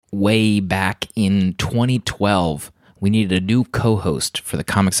way back in 2012, we needed a new co-host for the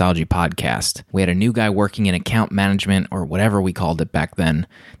Comixology podcast. We had a new guy working in account management, or whatever we called it back then,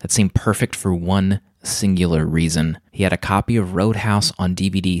 that seemed perfect for one singular reason. He had a copy of Roadhouse on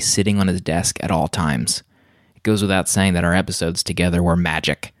DVD sitting on his desk at all times. It goes without saying that our episodes together were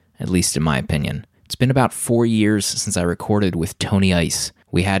magic, at least in my opinion. It's been about 4 years since I recorded with Tony Ice.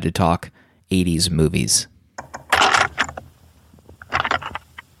 We had to talk 80s movies.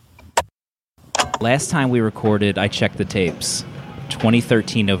 Last time we recorded, I checked the tapes.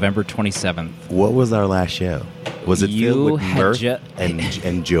 2013, November 27th. What was our last show? Was it filled with mirth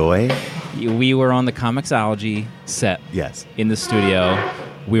and joy? We were on the Comixology set. Yes. In the studio.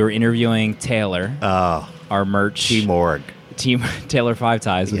 We were interviewing Taylor, our merch. Team Taylor Five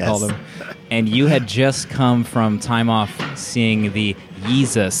Ties, we called him. And you had just come from time off seeing the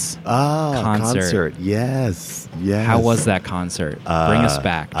Yeezus concert. Yes. How was that concert? Bring us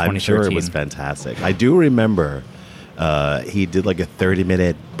back. 2013. I'm sure it was fantastic. I do remember he did like a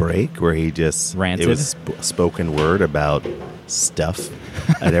 30-minute break where he just ranted. It was spoken word about stuff,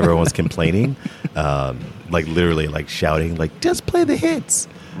 and everyone was complaining, like literally like shouting, like just play the hits.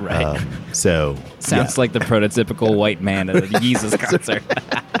 Right. Sounds like the prototypical white man at a Yeezus concert.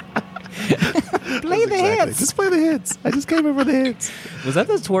 Play the hits. Just play the hits. I just came in for the hits. Was that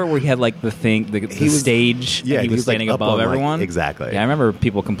the tour where he had like the stage? Yeah, and he was standing like above everyone. Exactly. Yeah, I remember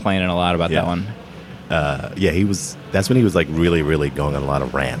people complaining a lot about that one. He was. That's when he was like really, really going on a lot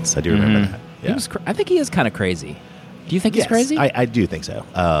of rants. I do remember that. Yeah. I think he is kind of crazy. Do you think he's crazy? I do think so.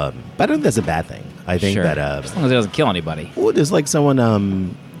 But I don't think that's a bad thing. I think that as long as he doesn't kill anybody. Well, there's like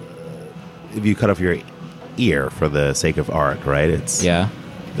someone. If you cut off your ear for the sake of art, right?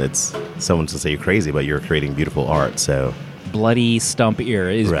 That's someone to say you're crazy, but you're creating beautiful art. So bloody stump ear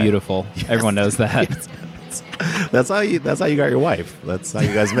is beautiful. Yes. Everyone knows that. Yes. That's how you got your wife. That's how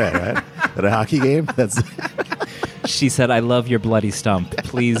you guys met, right? At a hockey game. She said, "I love your bloody stump.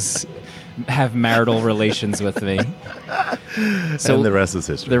 Please have marital relations with me." So and the rest is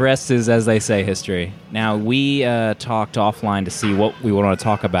history. The rest is, as they say, history. Now we talked offline to see what we want to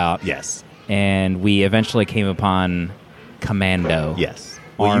talk about. Yes, and we eventually came upon Commando. Yes.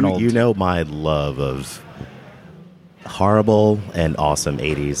 Arnold. Well, you know my love of horrible and awesome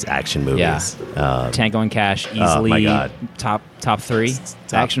 80s action movies. Yeah. Tango and Cash, easily my God. top three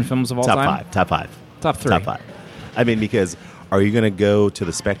action films of all time? Top five. Top three. Top five. I mean, because are you going to go to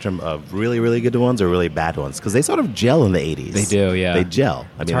the spectrum of really, really good ones or really bad ones? Because they sort of gel in the 80s. They do, yeah. They gel.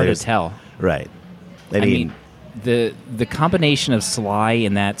 It's hard to tell. Right. I mean, the combination of Sly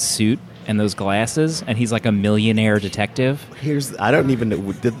in that suit and those glasses, and he's like a millionaire detective. I don't even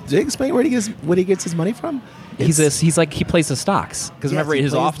know. Did they explain where he gets his money from? He plays the stocks because remember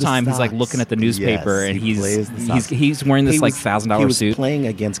his off time he's like looking at the newspaper and he's wearing this like $1,000 suit. He was playing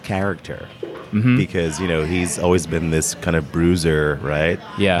against character. Because he's always been this kind of bruiser, right?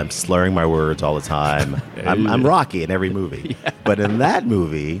 Yeah, I'm slurring my words all the time. I'm Rocky in every movie, but in that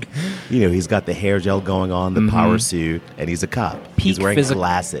movie, he's got the hair gel going on, the power suit, and he's a cop. He's wearing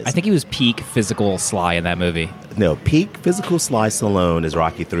glasses. I think he was peak physical Sly in that movie. No, peak physical Sly Stallone is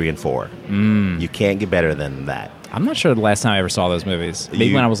Rocky 3 and 4. You can't get better than that. I'm not sure the last time I ever saw those movies.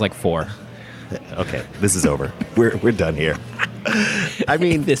 Maybe when I was like 4. Okay, this is over. We're done here. I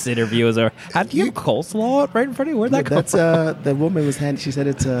mean, this interview is over. How do you have coleslaw right in front of you? Where'd that come from? The woman was handing. She said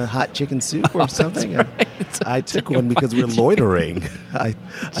it's a hot chicken soup or something. Right. I took one because we're loitering. I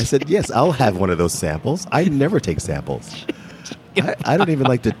said yes, I'll have one of those samples. I never take samples. I don't even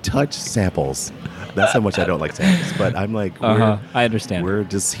like to touch samples. That's how much I don't like samples. But I'm like, I understand. We're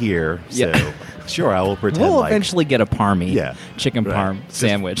just here, so sure, I will pretend. We'll eventually get a parm chicken parm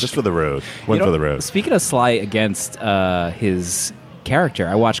sandwich just for the road. One for the road. Speaking of Sly against his character,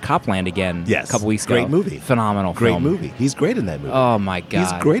 I watched Copland again a couple weeks ago. Great movie, phenomenal film. Great movie. He's great in that movie. Oh my God,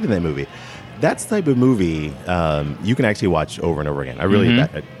 he's great in that movie. That's the type of movie you can actually watch over and over again. I really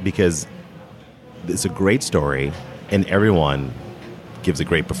because it's a great story and everyone gives a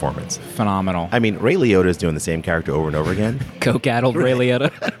great performance. Phenomenal. I mean, Ray Liotta is doing the same character over and over again. Coke-addled Ray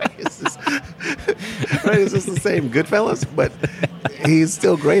Liotta. It's just the same Goodfellas, but he's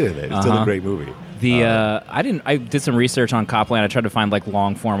still great in it. It's still a great movie. I did some research on Copland. I tried to find like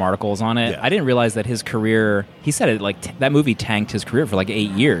long form articles on it. Yeah. I didn't realize that his career, he said it like that movie tanked his career for like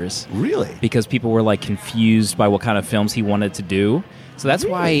 8 years. Really? Because people were like confused by what kind of films he wanted to do. So that's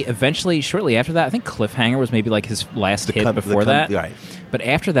why eventually, shortly after that, I think Cliffhanger was maybe like his last hit before that. Right. But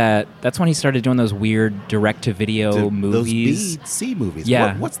after that, that's when he started doing those weird direct-to-video movies. Those B-C movies.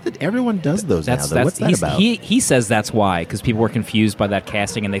 Yeah. Everyone does those now, though. What's that about? He says that's why, because people were confused by that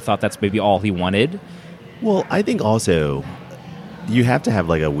casting and they thought that's maybe all he wanted. Well, I think also you have to have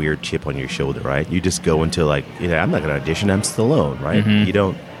like a weird chip on your shoulder, right? You just go into like, I'm not going to audition. I'm Stallone, right?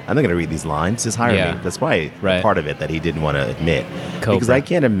 I'm not going to read these lines. Just hire me. That's probably part of it that he didn't want to admit. Cobra. Because I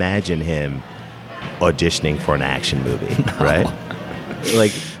can't imagine him auditioning for an action movie, right?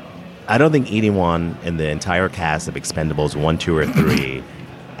 Like, I don't think anyone in the entire cast of Expendables 1, 2, or 3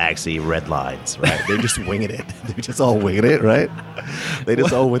 actually read lines, right? They're just winging it. They're just all winging it, right? They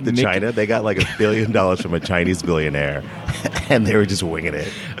just all went to China. They got like $1 billion from a Chinese billionaire, and they were just winging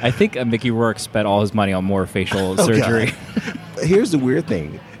it. I think Mickey Rourke spent all his money on more facial surgery. God. Here's the weird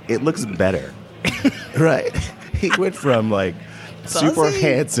thing. It looks better, right? He went from like super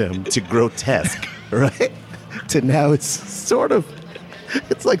handsome to grotesque, right? To now it's sort of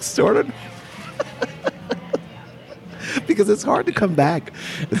because it's hard to come back.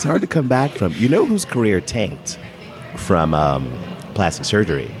 It's hard to come back from. You know whose career tanked from plastic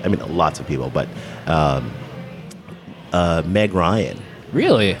surgery? I mean, lots of people, but Meg Ryan.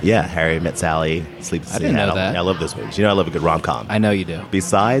 Really? Yeah, Harry Met Sally, Sleep in I didn't know that. I love those movies. I love a good rom-com. I know you do.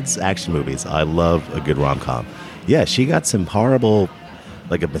 Besides action movies, I love a good rom-com. Yeah, she got some horrible,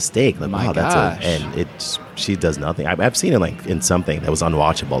 like a mistake. Like, My wow, gosh. she does nothing. I've seen it like in something that was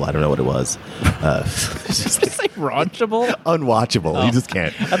unwatchable. I don't know what it was. Did you say raunchable? Unwatchable. Oh. You just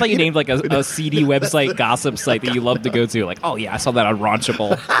can't. I thought you named like a CD website, gossip site that you love to go to. Like, oh yeah, I saw that on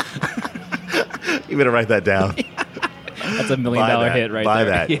Raunchable. You better write that down. That's $1 million hit right buy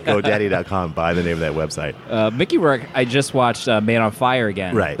there. Buy that. Yeah. GoDaddy.com. Buy the name of that website. Mickey Rourke, I just watched Man on Fire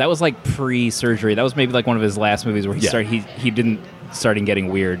again. Right. That was like pre-surgery. That was maybe like one of his last movies where he didn't start getting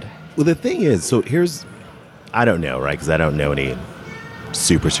weird. Well, the thing is, so I don't know, right? Because I don't know any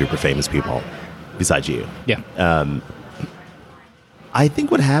super, super famous people besides you. Yeah. I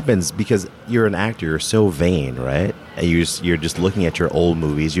think what happens, because you're an actor, you're so vain, right? And you're just looking at your old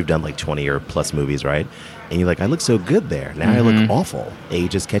movies. You've done like 20 or plus movies, right? And you're like, I look so good there. Now I look awful.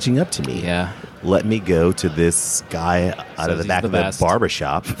 Age is catching up to me. Yeah. Let me go to this guy out of the back of the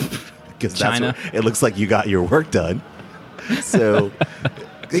barbershop, because China. It looks like you got your work done. So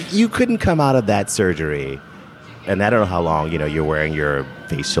you couldn't come out of that surgery, and I don't know how long, you're wearing your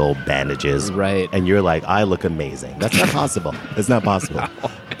facial bandages. Right. And you're like, I look amazing. That's not possible. It's not possible.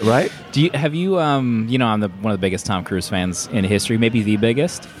 Right? Have you, I'm one of the biggest Tom Cruise fans in history, maybe the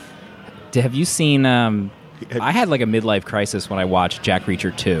biggest. Have you seen, I had like a midlife crisis when I watched Jack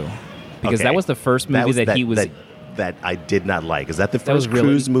Reacher 2, because that was the first movie that I did not like. Is that the first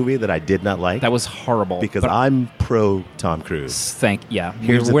Cruise movie that I did not like? That was horrible. Because I'm pro Tom Cruise. We're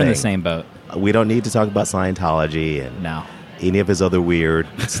in the same boat. We don't need to talk about Scientology and any of his other weird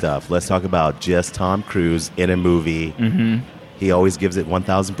stuff. Let's talk about just Tom Cruise in a movie. Mm-hmm. He always gives it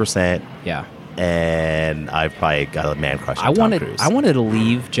 1,000%. Yeah. And I've probably got a man crush on Tom Cruise. I wanted to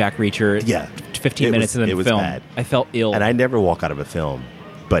leave Jack Reacher 15 minutes into the film. Bad. I felt ill. And I never walk out of a film,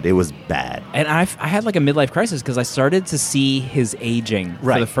 but it was bad. And I had like a midlife crisis because I started to see his aging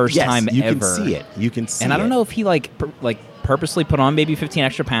for the first time ever. You can see it. You can see it. And I don't know if he purposely put on maybe 15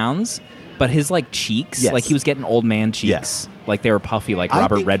 extra pounds, but his like cheeks, like he was getting old man cheeks. Yes. Like they were puffy, like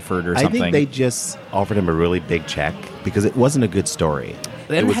Robert Redford or something. I think they just offered him a really big check because it wasn't a good story.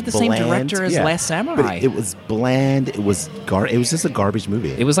 They didn't have the same director as Last Samurai. But it was bland. It was just a garbage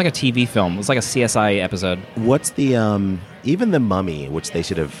movie. It was like a TV film. It was like a CSI episode. What's the even The Mummy, which they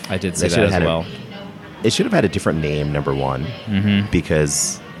should have. I did say that as well. It should have had a different name, number one,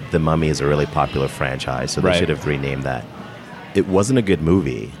 because The Mummy is a really popular franchise, so they should have renamed that. It wasn't a good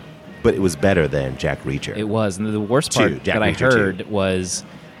movie, but it was better than Jack Reacher. It was, and the worst part that I heard was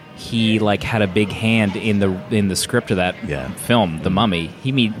he like had a big hand in the script of that film, The Mummy.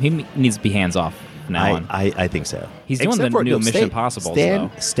 He needs to be hands off now on. I think so. He's doing the new Mission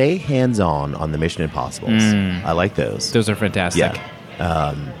Impossible. Stay hands on the Mission Impossibles. I like those. Those are fantastic.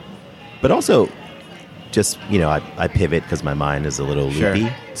 Yeah. But also, just I pivot because my mind is a little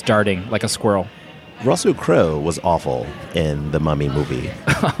loopy. It's darting like a squirrel. Russell Crowe was awful in the Mummy movie.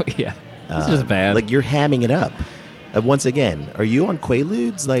 Oh, yeah. It's just bad. Like, you're hamming it up. Once again, are you on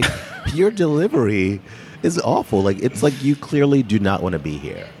Quaaludes? Like, your delivery is awful. Like, it's like you clearly do not want to be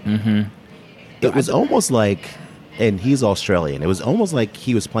here. Mm-hmm. It was almost like, and he's Australian, it was almost like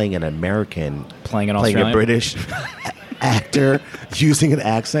he was playing an American, playing a British actor using an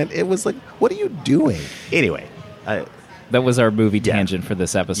accent. It was like, what are you doing? Anyway, that was our movie tangent for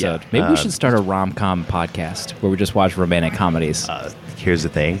this episode. Maybe we should start a rom-com podcast where we just watch romantic comedies. Here's the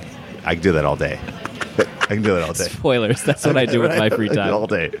thing. I can do that all day. Spoilers. That's what I do with my free time. All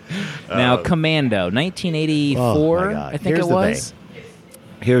day. Now, Commando, 1984, I think it was.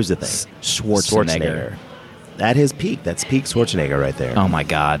 Here's the thing. Schwarzenegger. at his peak. That's peak Schwarzenegger right there. Oh my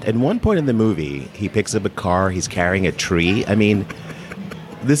God. At one point in the movie, he picks up a car. He's carrying a tree. I mean,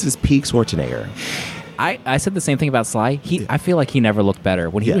 this is peak Schwarzenegger. I said the same thing about Sly. I feel like he never looked better.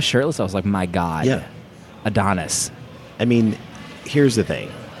 When he was shirtless, I was like, my God. Yeah. Adonis. I mean, here's the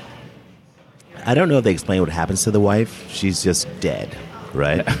thing. I don't know if they explain what happens to the wife. She's just dead,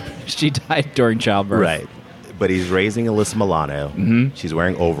 right? She died during childbirth. Right. But he's raising Alyssa Milano. Mm-hmm. She's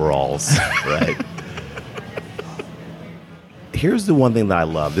wearing overalls, right? Here's the one thing that I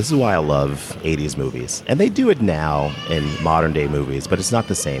love. This is why I love 80s movies. And they do it now in modern day movies, but it's not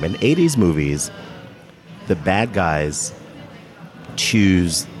the same. In 80s movies, the bad guys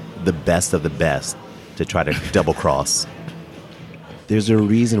choose the best of the best to try to double cross. There's a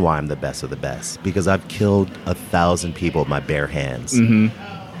reason why I'm the best of the best, because I've killed 1,000 people with my bare hands.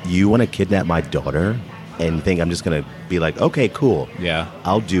 Mm-hmm. You want to kidnap my daughter and think I'm just going to be like, okay, cool. Yeah.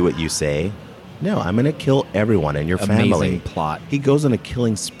 I'll do what you say. No, I'm going to kill everyone in your family. Amazing plot. He goes on a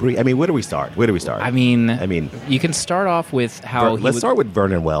killing spree. I mean, where do we start? I mean, you can start off with how let's start with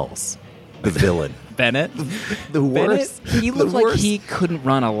Vernon Wells, the villain. Bennett? The worst. Bennett, he looked like he couldn't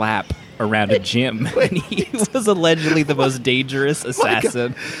run a lap around a gym. And he was allegedly the most dangerous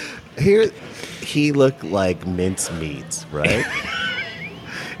assassin. Here, he looked like mincemeat, right?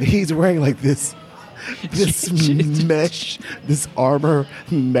 He's wearing like this mesh, this armor,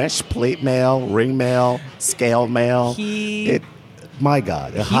 mesh plate mail, ring mail, scale mail. My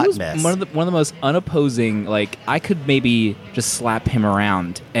God, a hot mess. One of the most unopposing. Like, I could maybe just slap him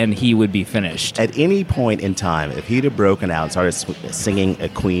around and he would be finished. At any point in time, if he'd have broken out and started singing a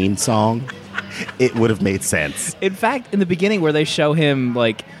Queen song, it would have made sense. In fact, in the beginning where they show him,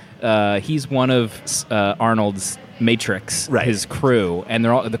 like, he's one of Arnold's Matrix, right. His crew, and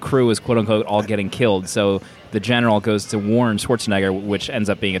the crew is quote unquote all getting killed. So the general goes to warn Schwarzenegger, which ends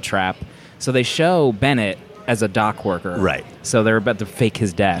up being a trap. So they show Bennett as a dock worker, right? So they're about to fake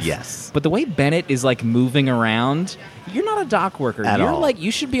his death. Yes, but the way Bennett is like moving around, you're not a dock worker. You're all. Like, you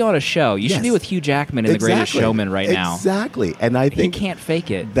should be on a show. You should be with Hugh Jackman in The Greatest Showman right now. Exactly, and I think he can't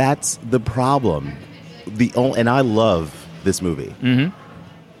fake it. That's the problem. And I love this movie. Mm-hmm.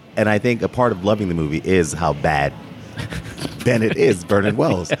 And I think a part of loving the movie is how bad Bennett is, Vernon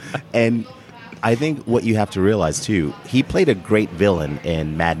Wells. Yeah. And I think what you have to realize, too, he played a great villain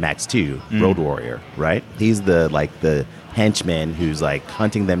in Mad Max 2, Road Warrior, right? He's the henchman who's, like,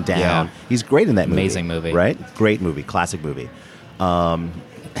 hunting them down. Yeah. He's great in that movie. Amazing movie. Right? Great movie. Classic movie.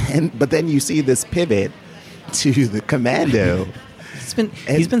 But then you see this pivot to the Commando.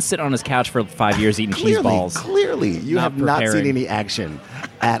 He's been sitting on his couch for 5 years eating cheese balls. Clearly, you have not seen any action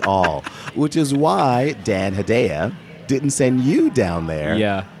at all, which is why Dan Hedaya didn't send you down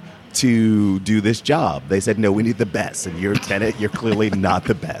there to do this job. They said, no, we need the best, and you're Bennett, you're clearly not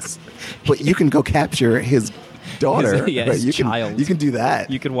the best. But you can go capture his daughter. His child. You can do that.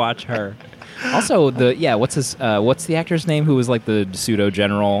 You can watch her. Also, what's the actor's name who was like the pseudo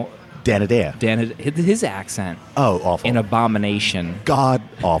general? Dan Hedaya. His accent. Oh, awful. An abomination. God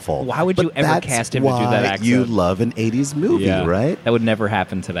awful. Why would you ever cast him to do that accent? You love an 80s movie, right? That would never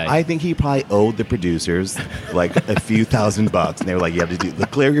happen today. I think he probably owed the producers like a few $1,000, and they were like, you have to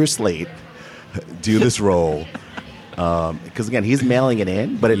clear your slate, do this role. Because again, he's mailing it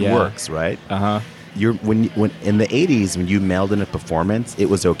in, but it works, right? When in the 80s, when you mailed in a performance,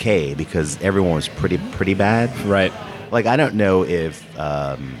 it was okay because everyone was pretty bad. Right. Like, I don't know if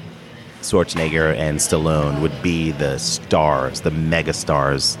Schwarzenegger and Stallone would be the stars, the mega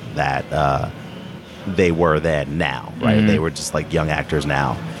stars that they were then now, right? Mm-hmm. They were just like young actors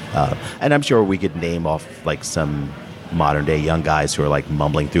now. And I'm sure we could name off like some modern day young guys who are like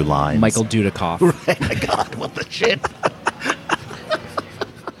mumbling through lines. Michael Dudikoff. Right. My God, what the shit?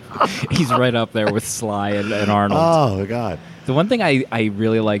 He's right up there with Sly and Arnold. Oh, my God. The one thing I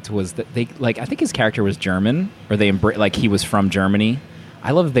really liked was that I think his character was German, or he was from Germany.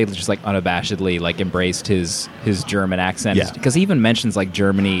 I love that they just like unabashedly like embraced his German accent, because he even mentions like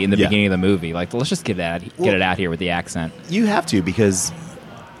Germany in the beginning of the movie. Like, let's just get it out here with the accent. You have to, because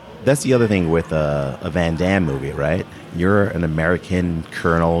that's the other thing with a Van Damme movie, right? You're an American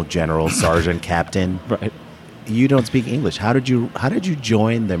colonel, general, sergeant, captain, right? You don't speak English. How did you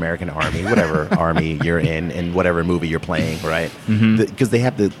join the American Army, whatever army you're in whatever movie you're playing, right? Because they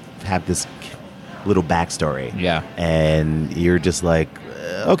have to have this little backstory, and you're just like,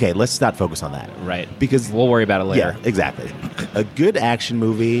 okay, let's not focus on that. Right. Because we'll worry about it later. Yeah, exactly. A good action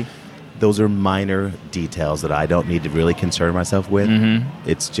movie, those are minor details that I don't need to really concern myself with. Mm-hmm.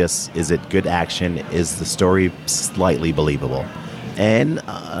 It's just, is it good action? Is the story slightly believable? And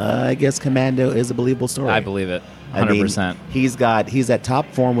I guess Commando is a believable story. I believe it, 100%. I mean, he's at top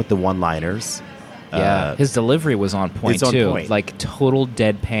form with the one-liners. Yeah, his delivery was on point it's on too. point. Like total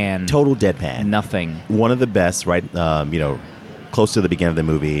deadpan. Total deadpan. Nothing. One of the best, right? Close to the beginning of the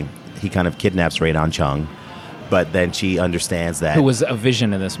movie, he kind of kidnaps Radon Chung, but then she understands that Who was a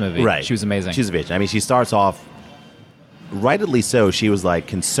vision in this movie. right. She was amazing. She's a vision. I mean, she starts off rightly so. She was like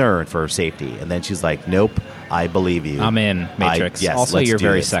concerned for her safety, and then she's like, "Nope, I believe you. I'm in Matrix. Yes, also, let's you're do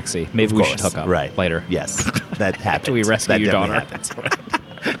very this." sexy. Maybe Of we course. should hook up right later. Yes, that happened. After we rescue that your definitely daughter.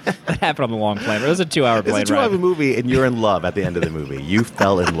 happened. That happened on the long plane. It was a 2-hour plane It's a ride. 2-hour movie, and you're in love at the end of the movie. You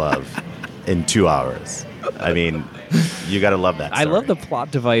fell in love in 2 hours. I mean, you got to love that. I love the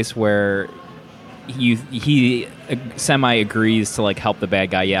plot device where he semi agrees to like help the bad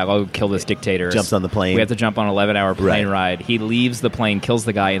guy. Yeah, I'll kill this dictator. Jumps on the plane. We have to jump on an 11-hour plane Right. ride. He leaves the plane, kills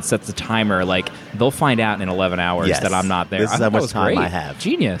the guy, and sets the timer. Like they'll find out in 11 hours Yes. that I'm not there. This is I how thought that much was time great. I have.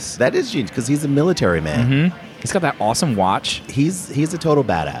 Genius. That is genius because he's a military man. He's got that awesome watch. He's a total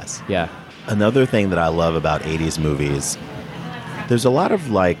badass. Yeah. Another thing that I love about 80s movies, there's a lot of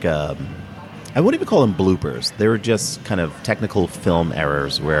like, I wouldn't even call them bloopers. They were just kind of technical film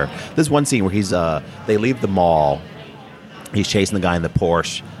errors where there's one scene where they leave the mall, he's chasing the guy in the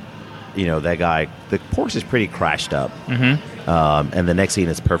Porsche. You know, that guy, the Porsche is pretty crashed up. And the next scene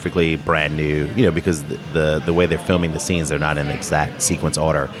is perfectly brand new, because the way they're filming the scenes, they're not in exact sequence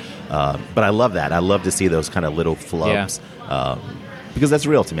order. But I love that. I love to see those kind of little flubs. Because that's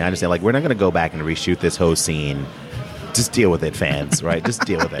real to me. I understand. Like, we're not going to go back and reshoot this whole scene. Just deal with it, fans, right? Just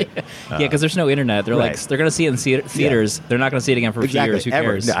deal with it. Yeah, because there's no internet. They're right. like, they're going to see it in theaters. They're not going to see it again for a few years. Who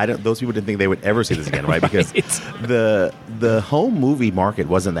Ever. cares? No, those people didn't think they would ever see this again, right? Because Right. the home movie market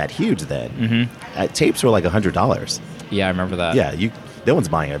wasn't that huge then. Tapes were like $100. Yeah, I remember that. Yeah, no one's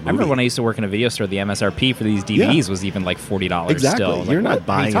buying a movie. I remember when I used to work in a video store, the MSRP for these DVDs was even like $40 Exactly. still. Like, You're not what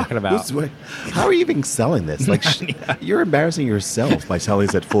buying are you talking about? How are you even selling this? Like, you're embarrassing yourself by selling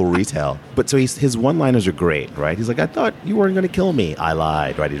this at full retail. But so his one-liners are great, right? He's like, I thought you weren't going to kill me. I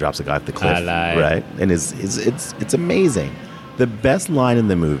lied, right? He drops a guy off the cliff, I lied. right? And it's amazing. The best line in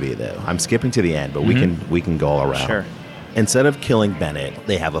the movie, though, I'm skipping to the end, but we can go all around. Sure. Instead of killing Bennett,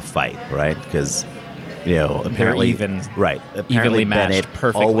 they have a fight, right? Because apparently even. Right. Evenly Apparently matched, Bennett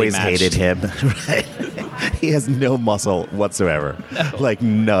perfectly always matched. hated him. Right. He has no muscle whatsoever. No. Like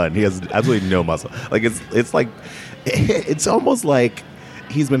none. He has absolutely no muscle. Like it's like it's almost like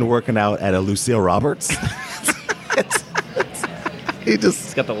he's been working out at a Lucille Roberts. He just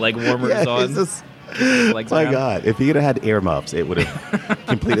He's got the leg warmers yeah, on. he's just, Legs my down. God, if he could have had earmuffs, it would have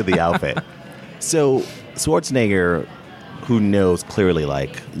completed the outfit. So Schwarzenegger, who knows clearly,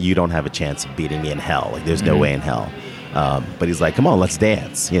 like, you don't have a chance of beating me in hell. Like, there's no way in hell. But he's like, come on, let's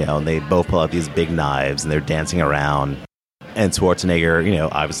dance. And they both pull out these big knives, and they're dancing around. And Schwarzenegger,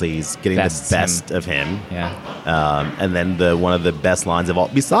 obviously he's getting Bests the best of him. Yeah. And then one of the best lines of all,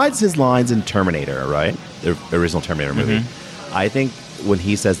 besides his lines in Terminator, right? The original Terminator movie. I think when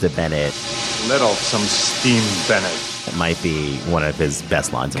he says to Bennett, Let off some steam, Bennett. it might be one of his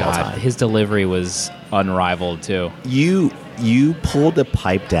best lines of all God, time. his delivery was unrivaled too. You pulled a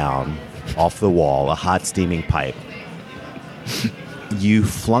pipe down off the wall, a hot steaming pipe. You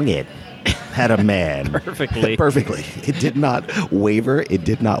flung it at a man Perfectly. Perfectly. It did not waver. It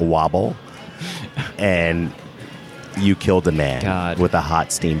did not wobble, and you killed a man God. with a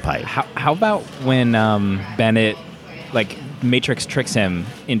hot steam pipe. How about when Bennett, like, Matrix tricks him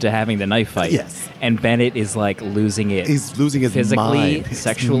into having the knife fight? Yes. And Bennett is like losing it. He's losing his physically, mind,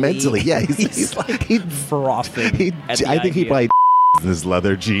 sexually, mentally. Yeah, he's like frothing. at the I think he idea. probably in his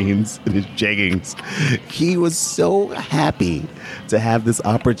leather jeans and his jeggings. He was so happy to have this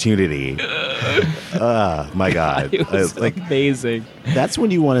opportunity. My God. It was Like, amazing. that's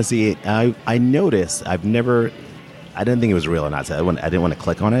when you want to see it. I noticed, I didn't think it was real or not, so I didn't want to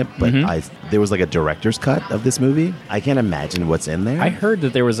click on it, but there was like a director's cut of this movie. I can't imagine what's in there. I heard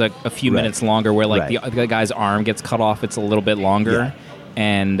that there was a few Right. minutes longer where like Right. the guy's arm gets cut off. It's a little bit longer.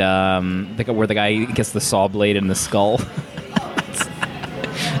 Yeah. And where the guy gets the saw blade in the skull.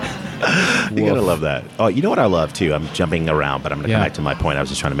 You gotta love that. Oh, you know what I love too? I'm jumping around, but I'm gonna come Yeah. back to my point I was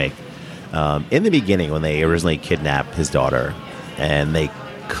just trying to make. In the beginning, when they originally kidnapped his daughter, and they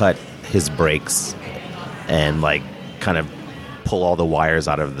cut his brakes and like kind of pull all the wires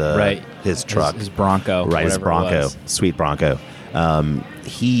out of Right. his truck, His Bronco. right? His whatever it Bronco, was. sweet Bronco.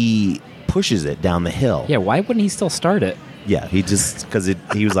 He pushes it down the hill. Yeah, why wouldn't he still start it? Yeah, he just because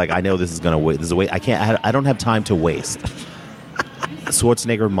he was like, I know this is gonna wait. This is a wait. I don't have time to waste.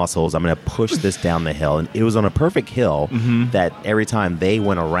 Schwarzenegger muscles. I'm gonna push this down the hill, and it was on a perfect hill that every time they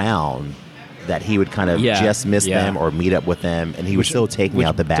went around, that he would kind of Yeah, just miss yeah. them or meet up with them, and he was still taking Which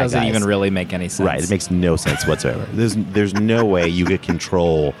out the bad doesn't guys. even really make any sense. Right, it makes no sense whatsoever. There's no way you could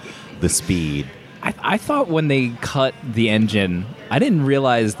control the speed I thought when they cut the engine, I didn't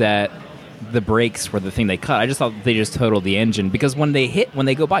realize that the brakes were the thing they cut. I just thought they just totaled the engine because when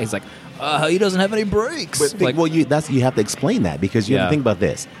they go by, he's like, he doesn't have any brakes. But you have to explain that because you have to think about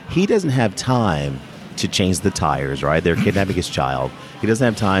this. He doesn't have time to change the tires, right? They're kidnapping his child. He doesn't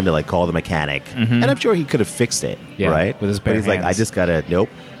have time to like call the mechanic, and I'm sure he could have fixed it, right? With his bare But he's hands. like, I just gotta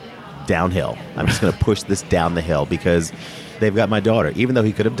downhill. I'm just gonna push this down the hill because they've got my daughter. Even though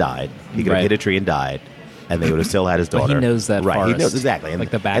he could have died, he could have hit a tree and died, and they would have still had his daughter. But he knows that right? forest. He knows exactly. And, like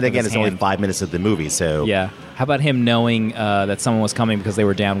the back. and again, of his it's only hand. 5 minutes of the movie, so Yeah. How about him knowing that someone was coming because they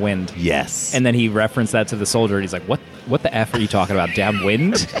were downwind? yes. And then he referenced that to the soldier, and he's like, "What the f are you talking about?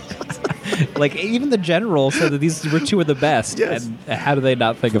 Downwind?" Like even the general said that these were two of the best. Yes. And how do they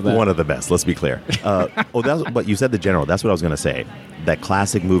not think of that? One of the best. Let's be clear. But you said the general. That's what I was going to say. That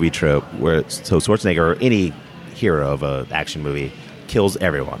classic movie trope where Schwarzenegger or any hero of an action movie kills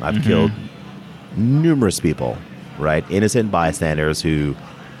everyone. I've killed numerous people, right? Innocent bystanders who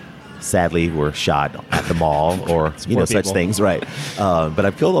sadly were shot at the mall or Poor such people. things, right? But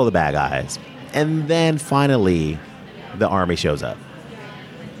I've killed all the bad guys, and then finally, the army shows up.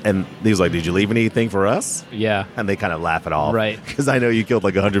 And he's like, "Did you leave anything for us?" Yeah. And they kind of laugh it off. Right. Because I know you killed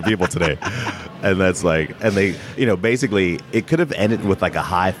like 100 people today. And that's like, and they, basically, it could have ended with like a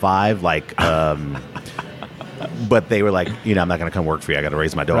high five, like, but they were like, I'm not going to come work for you. I got to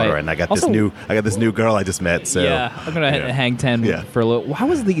raise my daughter. Right. And I got Also- this new girl I just met. So Yeah, I'm gonna hang 10 Yeah. for a little. How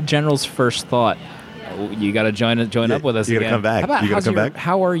was the general's first thought? Oh, you got to join up with us. you gotta again. come back. How about You gotta how's come your- back?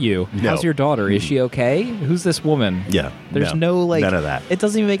 How are you? No. How's your daughter? Is she okay? Who's this woman? Yeah. There's no like none of that. It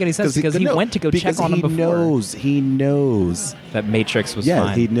doesn't even make any sense because he went to go check on him before. He knows. That Matrix was Yeah,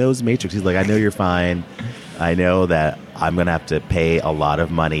 fine. he knows Matrix. He's like, I know you're fine. I know that I'm going to have to pay a lot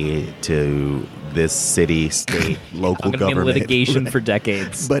of money to this city, state, local I'm gonna be in government. litigation for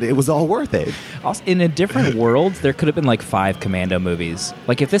decades. But it was all worth it. Also, in a different world, there could have been like 5 Commando movies.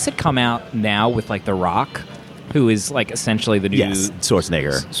 Like if this had come out now with like The Rock, who is like essentially the new Yes,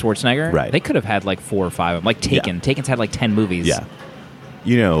 Schwarzenegger. Schwarzenegger, Right. They could have had like 4 or 5 of them. Like Taken. Yeah. Taken's had like 10 movies. Yeah.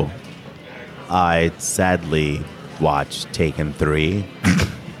 I sadly watched Taken 3.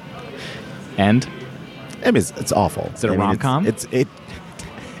 And I mean, it's awful. Is it a I mean, rom-com?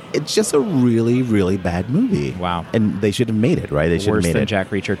 It's just a really, really bad movie. Wow. And they should have made it, right? They should have worse made than it. Jack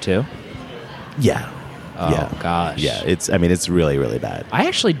Reacher 2. Yeah. Oh, yeah. gosh. Yeah. It's really, really bad. I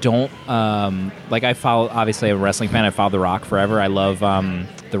actually don't I follow. Obviously, I'm a wrestling fan. I followed The Rock forever. I love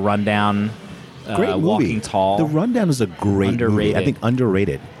The Rundown. Great movie. Walking Tall. The Rundown is a great movie. Underrated. I think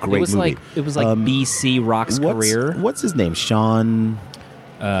underrated. Great it was movie. it was like BC Rock's career. What's his name? Sean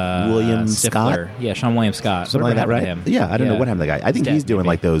William Scott? Stifler. Yeah, Sean William Scott. Something like that, Whatever right? happened to him? Yeah, I don't know what happened to the guy. I think he's doing maybe.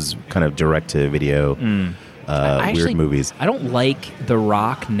 like those kind of direct-to-video I weird actually- movies. I don't like The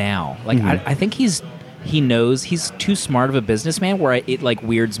Rock now. Like Mm-hmm. I think he knows he's too smart of a businessman where it like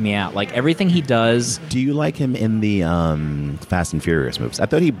weirds me out. Like everything he does. Do you like him in the Fast and Furious movies? I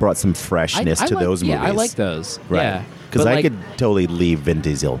thought he brought some freshness I to like, those movies. Yeah, I like those. Right. Yeah, Because But, I like, could totally leave Vin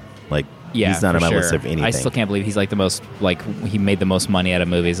Diesel. Like, Yeah, he's not for on my sure. list of anything. I still can't believe he's like the most like he made the most money out of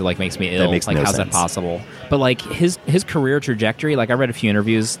movies. It like makes me ill. makes like no how's sense. that possible? But like his career trajectory, like I read a few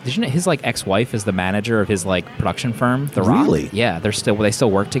interviews. Did you know his like ex-wife is the manager of his like production firm, The Rock? Really? Yeah, they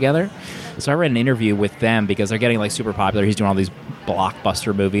still work together. So I read an interview with them because they're getting like super popular. He's doing all these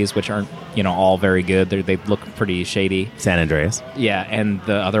blockbuster movies, which aren't all very good. They look pretty shady. San Andreas. Yeah, and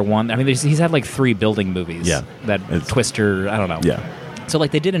the other one, I mean, he's had like 3 building movies. Yeah. That Twister, I don't know. Yeah. So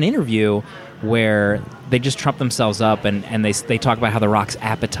like they did an interview where they just trump themselves up and they talk about how The Rock's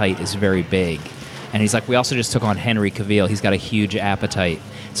appetite is very big. And he's like, we also just took on Henry Cavill. He's got a huge appetite.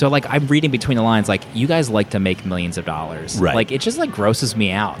 So like I'm reading between the lines, like you guys like to make millions of dollars. Right. Like it just like grosses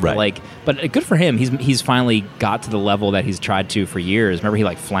me out. Right. Like, but good for him. He's finally got to the level that he's tried to for years. Remember he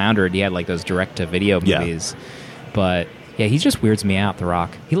like floundered. He had like those direct to video Yeah. movies. But yeah, he just weirds me out, The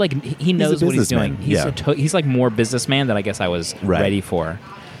Rock. He knows what he's doing. businessman. He's like more businessman than I guess I was Right. ready for.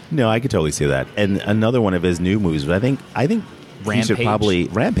 No, I could totally see that. And another one of his new movies, but I think he should Rampage? probably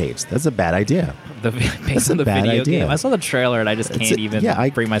Rampage. That's a bad idea. Based on the bad video idea. game. I saw the trailer and I just can't even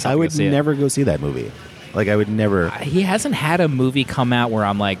bring myself I to would go see never go see that movie. Like I would never. it. He hasn't had a movie come out where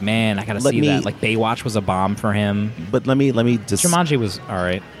I'm like, man, I gotta Let see me- that. Like Baywatch was a bomb for him. But let me just. Jumanji was all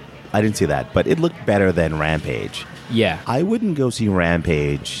right. I didn't see that, but it looked better than Rampage. Yeah. I wouldn't go see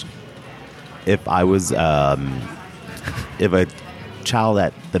Rampage if I was if a child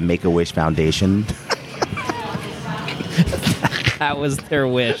at the Make-A-Wish Foundation. That was their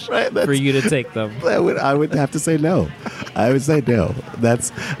wish Right, for that's- you to take them. I would have to say no. I would say no. That's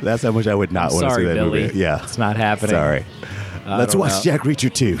how much I would not want to see Sorry, that Billy. movie. Yeah, It's not happening. sorry. Let's don't watch know. Jack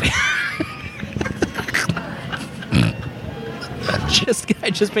Reacher 2. I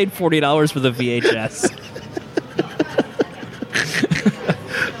just paid $40 for the VHS.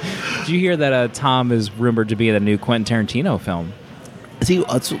 Did you hear that Tom is rumored to be in the new Quentin Tarantino film? See,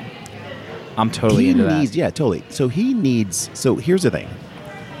 I'm totally into that. Yeah, totally. So here's the thing.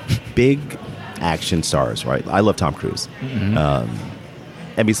 Big action stars, right? I love Tom Cruise.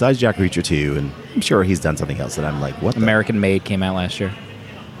 And besides Jack Reacher 2, and I'm sure he's done something else that I'm like, what the? American Made came out last year.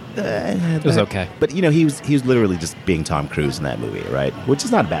 It was okay. But, he was literally just being Tom Cruise in that movie, right? Which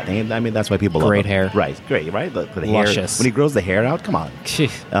is not a bad thing. I mean, that's why people love him. Great hair. Right, great, right? The hair. Luscious. When he grows the hair out, come on.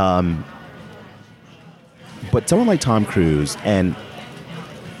 But someone like Tom Cruise and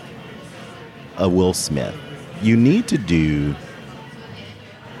a Will Smith, you need to do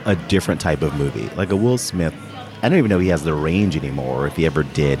a different type of movie. Like a Will Smith, I don't even know if he has the range anymore, or if he ever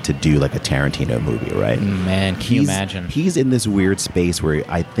did, to do like a Tarantino movie, right? Man, can you imagine? He's in this weird space where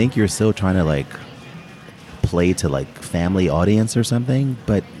I think you're still trying to like play to like family audience or something,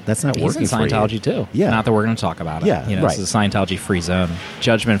 but that's not working for you. He's in Scientology too. Yeah. Not that we're going to talk about it. Yeah, This is a Scientology free zone,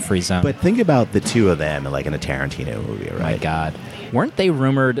 judgment free zone. But think about the two of them like in a Tarantino movie, right? My God. Weren't they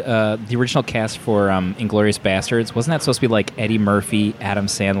rumored, the original cast for Inglourious Bastards, wasn't that supposed to be like Eddie Murphy, Adam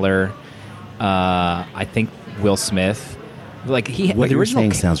Sandler, I think Will Smith? Like what the you're original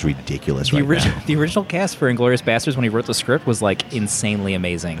saying sounds ridiculous right now. The original cast for Inglourious Bastards, when he wrote the script, was like insanely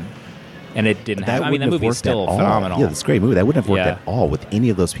amazing. And it didn't happen. I mean, that movie's still phenomenal. Yeah, it's a great movie. That wouldn't have worked Yeah. at all with any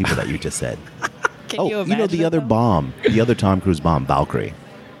of those people that you just said. Can you imagine the other bomb, the other Tom Cruise bomb, Valkyrie.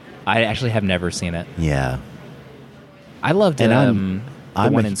 I actually have never seen it. Yeah. I loved And the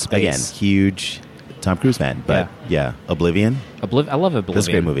one in space. Again, huge Tom Cruise fan. But yeah, Oblivion. I love Oblivion. That's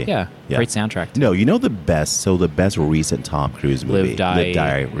a great movie. Yeah. Great soundtrack. No, the best recent Tom Cruise movie, Live,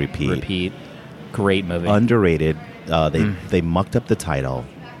 Die, Repeat. Great movie. Underrated. They mucked up the title.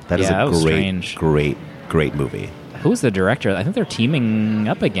 That is that a was great, strange. great movie. Who's the director? I think they're teaming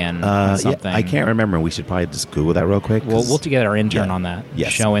up again on something. Yeah, I can't remember. We should probably just Google that real quick. We'll get our intern on that.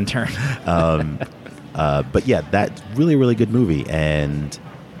 Yes. Show intern. But yeah, that really, really good movie, and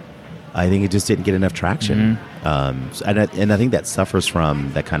I think it just didn't get enough traction. And I think that suffers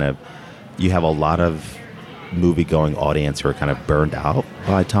from that kind of. You have a lot of movie-going audience who are kind of burned out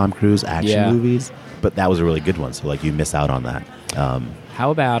by Tom Cruise action movies, but that was a really good one. So like you miss out on that. How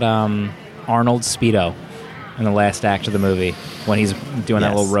about Arnold Speedo in the last act of the movie when he's doing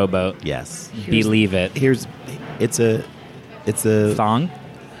that little rowboat? Yes, Believe it. It's a Thong.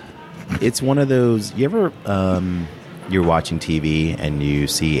 It's one of those. You ever you're watching TV and you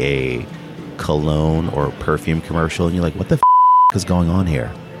see a cologne or perfume commercial and you're like, what the is going on here?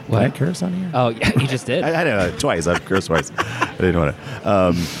 What? Did I curse on here? Oh, yeah, you just did. I don't know, twice. I've cursed twice. I didn't want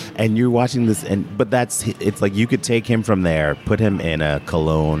to. And you're watching this, but it's like you could take him from there, put him in a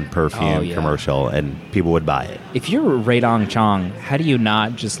cologne perfume commercial, and people would buy it. If you're Ray Dong Chong, how do you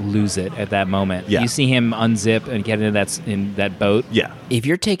not just lose it at that moment? Yeah. You see him unzip and get in that boat. Yeah. If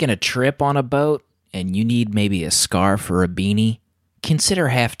you're taking a trip on a boat and you need maybe a scarf or a beanie, consider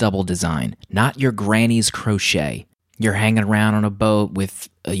Half Double Design, not your granny's crochet. You're hanging around on a boat with,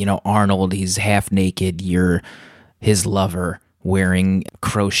 Arnold. He's half naked. You're his lover wearing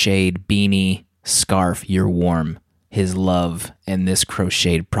crocheted beanie, scarf. You're warm. His love and this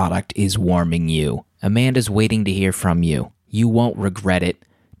crocheted product is warming you. Amanda's waiting to hear from you. You won't regret it.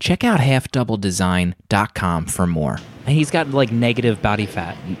 Check out halfdoubledesign.com for more. And he's got like negative body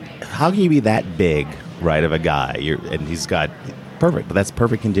fat. How can you be that big, right, of a guy? And he's got perfect, but that's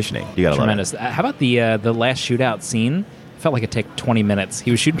perfect conditioning. You gotta tremendous. love it. How about the last shootout scene? Felt like it took 20 minutes. He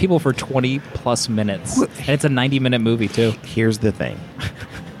was shooting people for 20 plus minutes, and it's a 90-minute movie too. Here's the thing: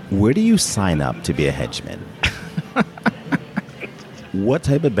 where do you sign up to be a henchman? What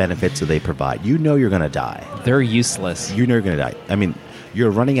type of benefits do they provide? You know you're gonna die. They're useless. You know you're gonna die. I mean,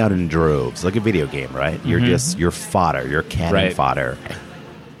 you're running out in droves, like a video game, right? You're fodder. You're cannon fodder.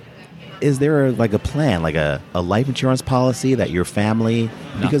 Is there a plan, like a life insurance policy that your family?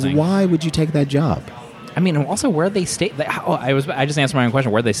 Because why would you take that job? I mean, also where they stay. I just answered my own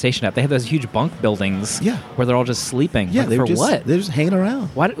question. Where are they stationed at? They have those huge bunk buildings. Yeah. Where they're all just sleeping. Yeah. Like, what? They're just hanging around.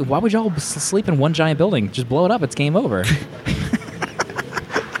 Why would y'all sleep in one giant building? Just blow it up. It's game over.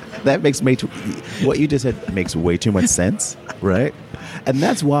 That makes what you just said makes way too much sense, right? And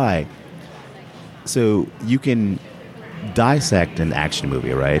that's why. So you can dissect an action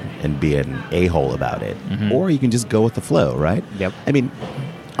movie, right, and be an a-hole about it, or you can just go with the flow, right? Yep. I mean,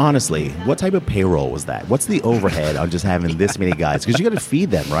 honestly, what type of payroll was that? What's the overhead on just having this many guys? Because you got to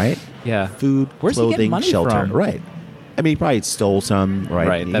feed them, right? Yeah. Food, Where's he getting clothing, money shelter, from? right? I mean, he probably stole some, right?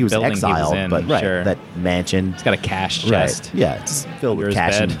 Right, that He was building he was exiled, in, but sure. that mansion. It's got a cash chest. Right. Yeah, it's filled with Yours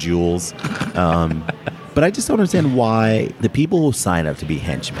cash bed. and jewels. But I just don't understand why the people who sign up to be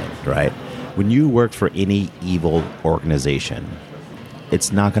henchmen, right? When you work for any evil organization,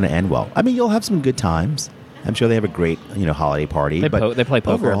 it's not going to end well. I mean, you'll have some good times. I'm sure they have a great, holiday party. They but play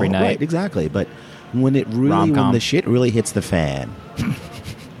poker overall, every night. Right, exactly. But when Rom-com. the shit really hits the fan,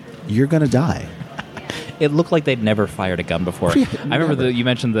 you're going to die. It looked like they'd never fired a gun before. Yeah, I remember never. you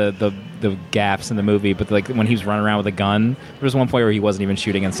mentioned the gaps in the movie, but like when he was running around with a gun, there was one point where he wasn't even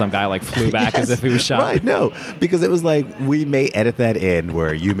shooting, and some guy like flew back as if he was shot. Right, no, because it was like, we may edit that in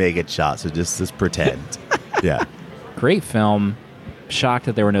where you may get shot, so just pretend. Yeah. Great film. Shocked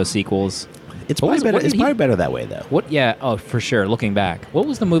that there were no sequels. It's What probably was- better. what did It's he- probably better that way, though. What? Yeah. Oh, for sure. Looking back, what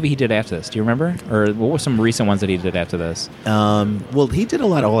was the movie he did after this? Do you remember? Or what were some recent ones that he did after this? Well, he did a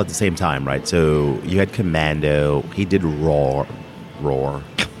lot all at the same time, right? So you had Commando. He did Roar.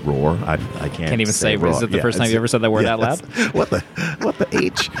 I can't even say. Roar. Is it the first time you ever said that word out loud? What the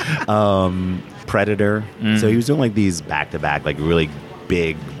H? Predator. So he was doing like these back-to-back, like really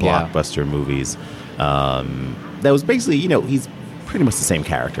big Yeah. blockbuster movies. That was basically, he's pretty much the same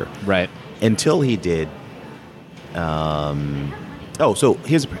character. Right. Until he did. So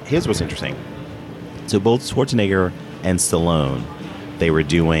here's what's interesting. So both Schwarzenegger and Stallone, they were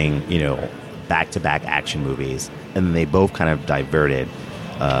doing back-to-back action movies, and then they both kind of diverted.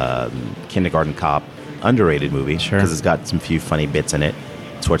 Kindergarten Cop, underrated movie Sure. because it's got some few funny bits in it.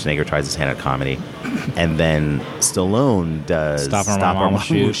 Schwarzenegger tries his hand at comedy, and then Stallone does Stop or My Mom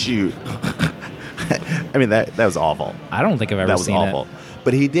Will Shoot. I mean that was awful. I don't think I've ever That was seen awful. it.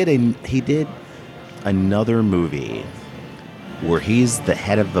 But he did another movie where he's the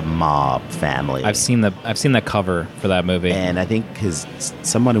head of the mob family. I've seen the cover for that movie. And I think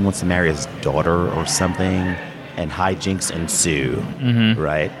somebody wants to marry his daughter or something, and hijinks ensue. Mm-hmm.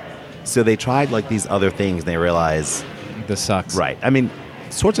 Right? So they tried like these other things, and they realized, This sucks. right? I mean,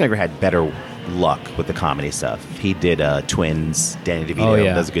 Schwarzenegger had better luck with the comedy stuff. He did Twins. Danny DeVito Oh,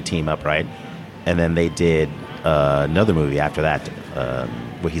 yeah. does a good team up, right? And then they did another movie after that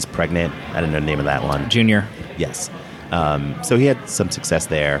where he's pregnant. I don't know the name of that one. Junior. Yes. So he had some success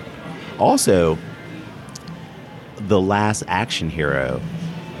there. Also, The Last Action Hero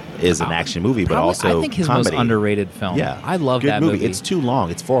is an action movie, but Probably- also I think his comedy. most underrated film. Yeah, I love Good that movie. It's too long.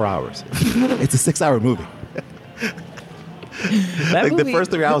 It's 4 hours. It's a 6-hour movie. That Like movie, the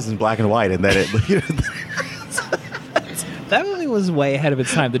first 3 hours is in black and white, and then that movie was way ahead of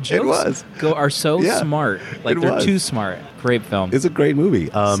its time. The jokes was. are so Yeah, smart. Like it they're was. too smart. Great film. it's a great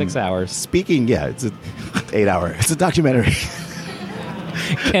movie. 6 hours. Speaking, it's a 8-hour. It's a documentary.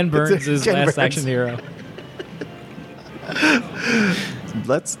 Ken Burns is Ken Last Burns. Action Hero.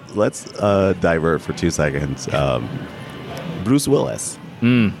 Let's divert for 2 seconds. Bruce Willis.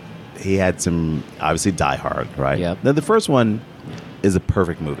 He had some, obviously, Die Hard, right? Yep. Now, the first one is a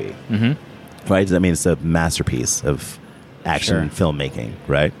perfect movie, right? I mean, it's a masterpiece of action filmmaking,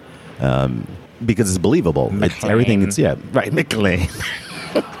 right? Because it's believable. It's everything. It's right. McClane.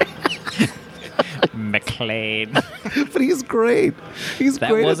 McClane. But he's great. He's That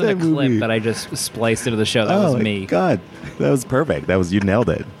great. wasn't at a that movie. clip that I just spliced into the show. That was my me. God, that was perfect. You nailed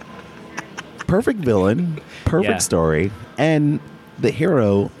it. Perfect villain, perfect Yeah. story, and the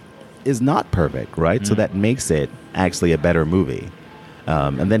hero is not perfect, right? So that makes it actually a better movie.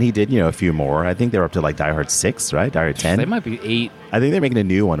 And then he did, a few more. I think they're up to like Die Hard 6, right? Die Hard 10. They might be 8. I think they're making a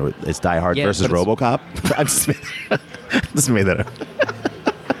new one. It's Die Hard Yeah, versus but it's- RoboCop. I just made that up.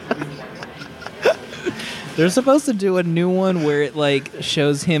 They're supposed to do a new one where it like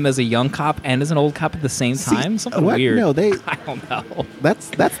shows him as a young cop and as an old cop at the same time. Something what? weird. No, I don't know. that's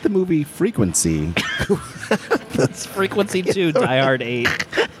the movie Frequency. It's Frequency 2, Die Hard 8.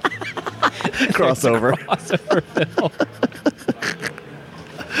 Crossover. Crossover film.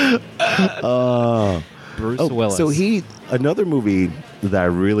 Bruce Willis. So another movie that I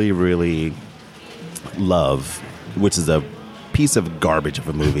really, really love, which is a piece of garbage of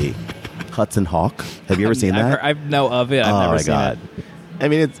a movie, Hudson Hawk. Have you ever seen that? I know of it. I've never seen it. I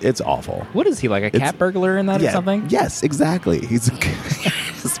mean, it's awful. What is he, like a cat burglar in that or something? Yes, exactly. He's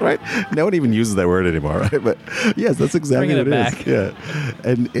that's right. No one even uses that word anymore, right? But yes, that's exactly Bringing what it it is. back.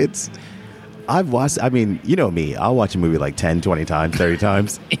 Yeah, and I've watched. I mean, you know me. I'll watch a movie like 10, 20 times, 30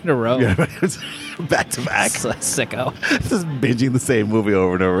 times. In a row. Yeah, back to back. Sicko. Just binging the same movie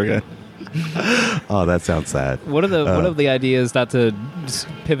over and over again. Oh, that sounds sad. One of the ideas, not to just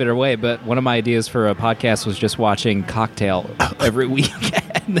pivot away, but one of my ideas for a podcast was just watching Cocktail every week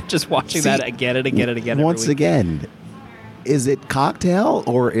and then just watching that again and again and again. Once every week. again, is it Cocktail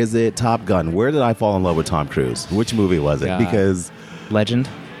or is it Top Gun? Where did I fall in love with Tom Cruise? Which movie was it? God. Because Legend.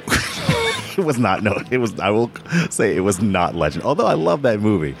 It was not. No, it was. I will say it was not Legend. Although I love that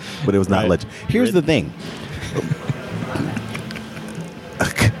movie, but it was not Right. Legend. Here's the thing.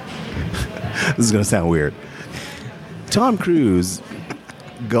 This is going to sound weird. Tom Cruise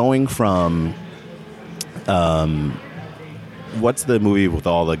going from, what's the movie with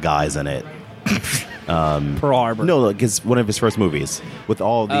all the guys in it? Pearl Harbor. No, like it's one of his first movies with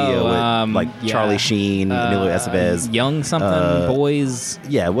all the like yeah. Charlie Sheen, Emilio Estevez. Young something, boys.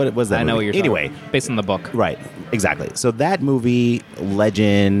 Yeah, what was that? I know movie? what you're Anyway, talking about. Based on the book. right, exactly. So that movie,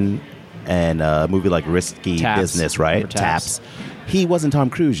 Legend, and a movie like Risky Taps. Business, right? Remember Taps? He wasn't Tom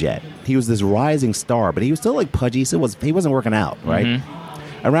Cruise yet. He was this rising star, but he was still like pudgy. So he wasn't working out, right?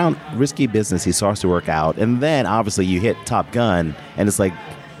 Mm-hmm. Around Risky Business, he starts to work out, and then obviously you hit Top Gun, and it's like,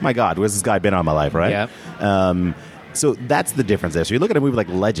 my God, where's this guy been all my life, right? Yep. So that's the difference there. So you look at a movie like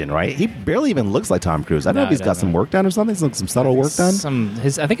Legend, right? He barely even looks like Tom Cruise. I don't know No, if he's he got some doesn't. work done or something, some subtle work done.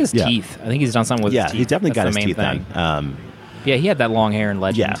 I think his Yeah. teeth. I think he's done something with Yeah, his teeth. he's definitely got That's his the teeth main done. thing. Yeah, he had that long hair in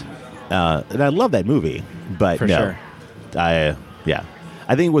Legend. Yeah, and I love that movie, but For no, sure. I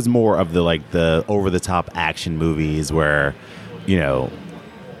think it was more of the over the top action movies where,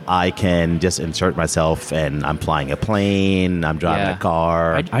 I can just insert myself and I'm flying a plane, I'm driving Yeah. a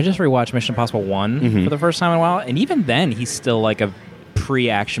car. I just rewatched Mission Impossible 1 for the first time in a while, and even then, he's still like a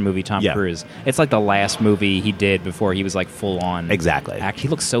pre-action movie Tom Yeah. Cruise. It's like the last movie he did before he was like full on. Exactly. He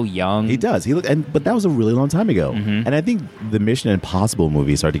looks so young. He does. But that was a really long time ago. Mm-hmm. And I think the Mission Impossible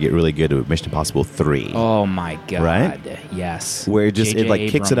movies started to get really good with Mission Impossible 3. Oh my god! Right? Yes. Where it just J.J. it like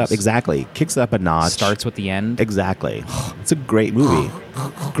kicks it up Abrams exactly, kicks it up a notch. Starts with the end. Exactly. It's a great movie.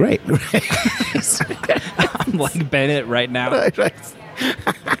 Great. I'm like Bennett right now.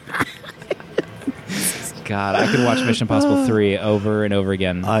 God, I could watch Mission Impossible 3 over and over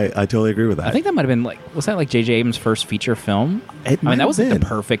again. I totally agree with that. I think that might have been was that like J.J. Abrams' first feature film? It I might mean, that was have like the been.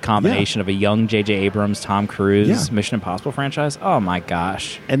 perfect combination of a young J.J. Abrams, Tom Cruise, Yeah. Mission Impossible franchise. Oh my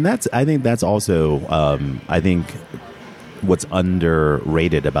gosh. And I think that's also I think what's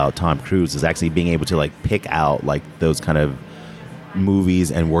underrated about Tom Cruise is actually being able to like pick out like those kind of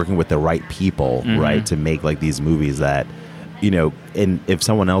movies and working with the right people, right, to make like these movies that, and if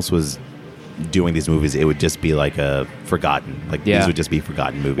someone else was doing these movies, it would just be like a forgotten. Like Yeah. these would just be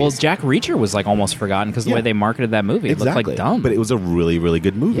forgotten movies. Well, Jack Reacher was like almost forgotten because the Yeah. way they marketed that movie, it looked like dumb. but it was a really, really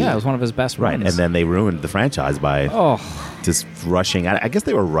good movie. yeah, it was one of his best right. runs. And then they ruined the franchise by just rushing. I guess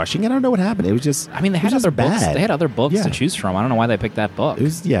they were rushing. I don't know what happened. It was just. I mean, they it had was other just books. bad. They had other books Yeah. to choose from. I don't know why they picked that book. It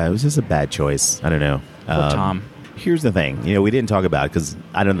was just a bad choice. I don't know. Poor Tom. Here's the thing. We didn't talk about it because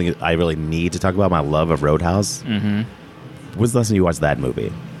I don't think I really need to talk about my love of Roadhouse. Mm-hmm. When's the last time you watched that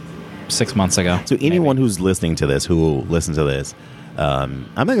movie? 6 months ago. So anyone who's listening to this, who will listen to this, I'm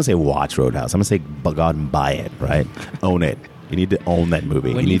not going to say watch Roadhouse. I'm going to say go out and buy it, right? Own it. You need to own that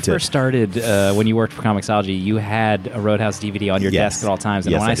movie. When you you need first started, when you worked for Comixology, you had a Roadhouse DVD on your Yes. desk at all times.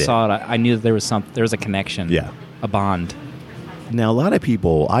 And Yes, when I I did. saw it, I knew that there was a connection. Yeah. A bond. Now, a lot of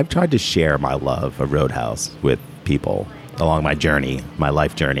people, I've tried to share my love of Roadhouse with people along my journey, my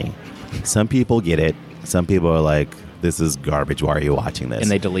life journey. Some people get it. Some people are like, this is garbage. Why are you watching this? And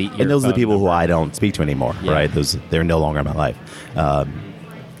they delete your And those are the phone people who number. I don't speak to anymore, Yeah. right? They're no longer in my life.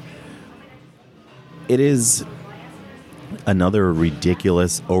 It is another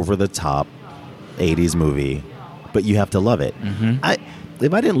ridiculous, over-the-top 80s movie, but you have to love it. Mm-hmm.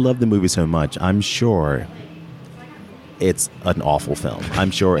 If I didn't love the movie so much, I'm sure it's an awful film.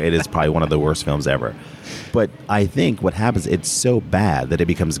 I'm sure it is probably one of the worst films ever. But I think what happens, it's so bad that it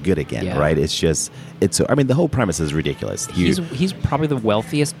becomes good again, Yeah. right? The whole premise is ridiculous. He's probably the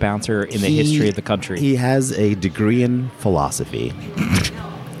wealthiest bouncer in the history of the country. He has a degree in philosophy.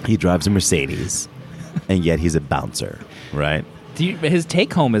 He drives a Mercedes, and yet he's a bouncer, right? His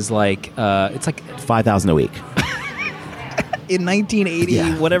take home is like it's like $5,000 a week. in 1980,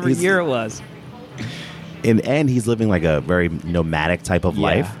 Yeah, whatever he's- year it was. And he's living like a very nomadic type of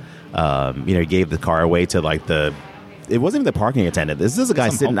Yeah. life. He gave the car away to like it wasn't even the parking attendant. This is a guy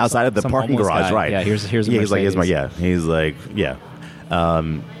Some sitting outside of the some parking homeless garage, guy. right? Yeah, here's a he's like, Mercedes. he's like, yeah.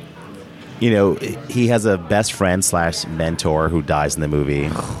 He has a best friend / mentor who dies in the movie.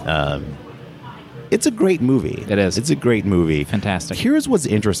 It's a great movie. It is. It's a great movie. Fantastic. Here's what's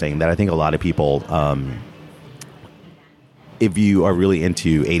interesting that I think a lot of people, if you are really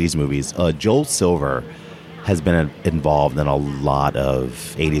into 80s movies, Joel Silver has been involved in a lot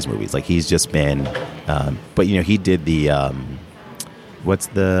of 80s movies. Like he's just been, but he did the, what's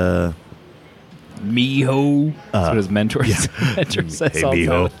the... Miho. That's what his mentor says Hey, all the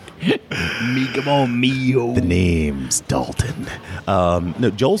mijo. time. Come on, Miho. The name's Dalton.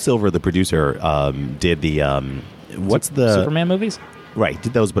 No, Joel Silver, the producer, did the, what's the... Superman movies? Right,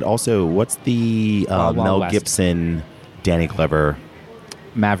 did those, but also what's the Wild Wild Mel West. Gibson, Danny Glover,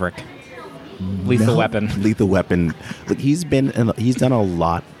 Maverick. Lethal Weapon. Lethal Weapon. Look, he's done a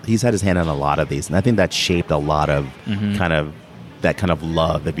lot. He's had his hand on a lot of these, and I think that shaped a lot of kind of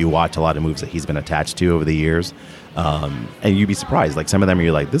love. If you watch a lot of movies that he's been attached to over the years, and you'd be surprised. Like some of them,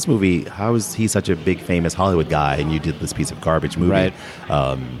 you're like, this movie. How is he such a big famous Hollywood guy, and you did this piece of garbage movie? Right.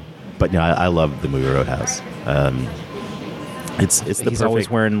 But no, I love the movie Roadhouse. It's the He's perfect. always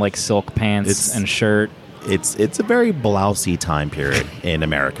wearing like silk pants It's- and shirt. It's a very blousy time period in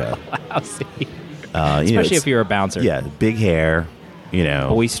America. Lousy. Especially Especially if you're a bouncer. yeah, big hair,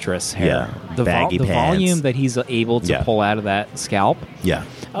 Boisterous hair. Yeah, The, baggy the pants. volume that he's able to Yeah. pull out of that scalp. yeah.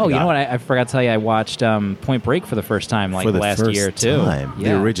 Oh, you God. know what? I forgot to tell you, I watched Point Break for the first time like For the last first year too. time,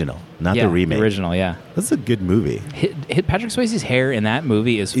 Yeah. the original, not Yeah, the remake. The original, yeah. That's a good movie. Patrick Swayze's hair in that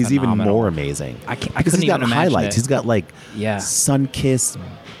movie is He's even phenomenal. more amazing. I because couldn't he's got even imagine highlights. it. He's got like Yeah. sun-kissed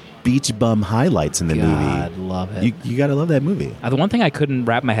beach bum highlights in the God, movie. love it. You gotta love that movie. The one thing I couldn't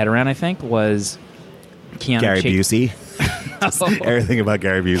wrap my head around, I think, was Keanu Gary Chase- Busey. Everything about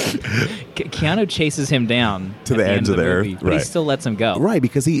Gary Busey. Keanu chases him down To at the ends of the earth, movie, but he right. still lets him go. Right,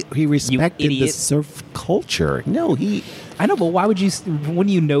 because he respected the idiot. surf culture. No, I know, but why would you? Wouldn't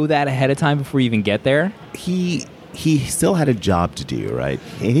you know that ahead of time before you even get there? he still had a job to do, right?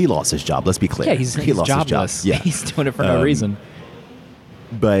 And he lost his job. Let's be clear. Yeah, he's lost jobless. his job. Yeah, He's doing it for no reason.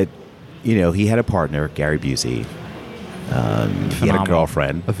 but he had a partner, Gary Busey. He had a Phenomenal.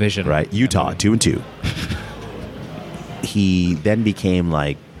 girlfriend, A vision. right? Utah, 2-2. He then became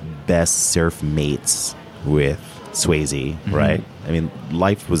like best surf mates with Swayze, right? I mean,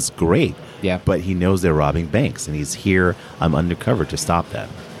 life was great. Yeah. But he knows they're robbing banks, and he's here. I'm undercover to stop them.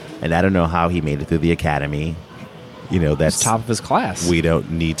 And I don't know how he made it through the academy. That's He's top of his class. We don't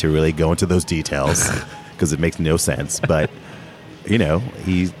need to really go into those details because it makes no sense. But you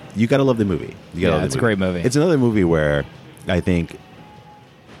got to love the movie. You gotta love the it's a great movie. It's another movie where I think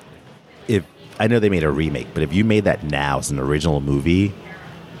I know they made a remake, but if you made that now as an original movie,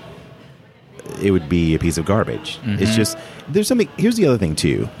 it would be a piece of garbage. It's just there's something. Here's the other thing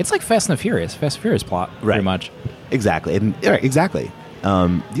too. It's like Fast and the Furious. Fast and Furious plot, pretty Right. much. Exactly. Exactly.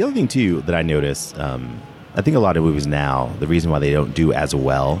 The other thing too that I notice, I think a lot of movies now, the reason why they don't do as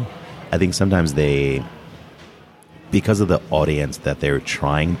well, I think sometimes because of the audience that they're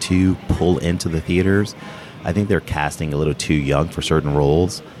trying to pull into the theaters, I think they're casting a little too young for certain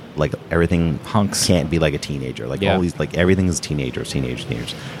roles. Like everything Hunks. can't be like a teenager. Like Yeah. all these, like everything is teenagers.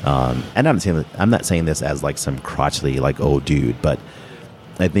 And I'm not saying this as like some crotchety like old dude, but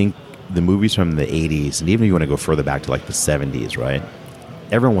I think the movies from the 80s, and even if you want to go further back to like the 70s, right?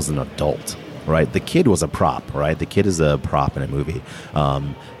 Everyone was an adult, right? The kid was a prop, right? The kid is a prop in a movie.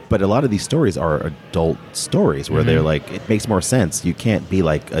 But a lot of these stories are adult stories where they're like, it makes more sense. You can't be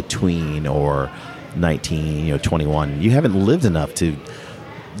like a tween or 19, 21. You haven't lived enough to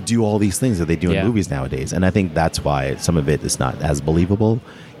do all these things that they do Yeah. in movies nowadays. And I think that's why some of it is not as believable,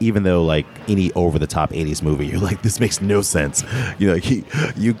 even though like any over the top 80s movie, you're like, this makes no sense.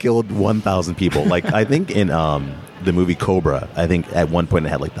 You killed 1,000 people. Like I think in the movie Cobra, I think at one point it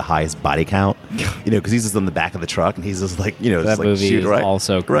had like the highest body count, because he's just on the back of the truck and he's just like, That just like movie shoot, is right?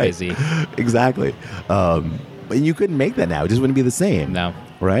 also crazy. Right. Exactly. But you couldn't make that now. It just wouldn't be the same. No.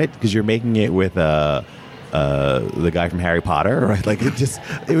 Right? Because you're making it with the guy from Harry Potter, right? Like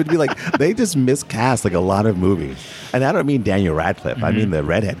it would be like they just miscast like a lot of movies. And I don't mean Daniel Radcliffe. I mean the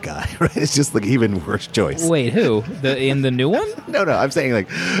redhead guy, right? It's just like even worse choice. Wait, who? In the new one? No, I'm saying like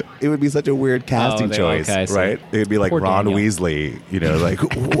it would be such a weird casting choice, okay, I see. right? It would be like Poor Ron Daniel. Weasley, like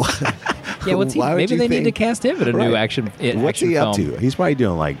what? Yeah, what's he? Why would Maybe you they need to think- cast him in a new Right. action. What's action he up film. to? He's probably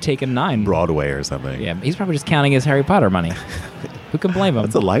doing like Taken 9. Broadway or something. Yeah, he's probably just counting his Harry Potter money. Who can blame him?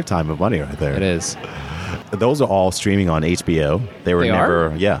 That's a lifetime of money right there. It is. Those are all streaming on HBO. They were They never,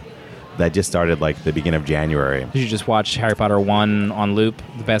 are? yeah. That just started like the beginning of January. Did you just watch Harry Potter 1 on loop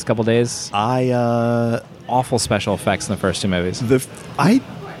the past couple days? Awful special effects in the first two movies.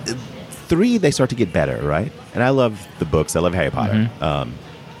 3 they start to get better, right? And I love the books. I love Harry Potter.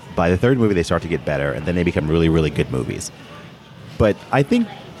 By the third movie, they start to get better, and then they become really, really good movies. But I think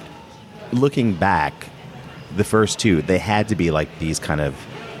looking back, the first 2, they had to be like these kind of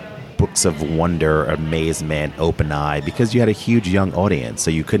books of wonder, amazement, open eye, because you had a huge young audience, so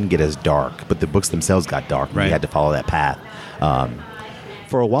you couldn't get as dark. But the books themselves got dark, and Right. you had to follow that path.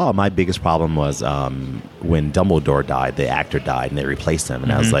 For a while, my biggest problem was when Dumbledore died, the actor died, and they replaced him.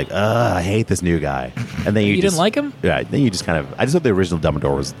 And I was like, I hate this new guy. And then you didn't just, like him? Yeah. Then you just kind of. I just thought the original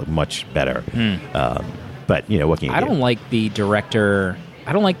Dumbledore was much better. But what can you do? I don't like the director.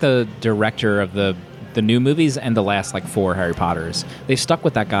 I don't like the director of the the new movies and the last like 4 Harry Potters. They stuck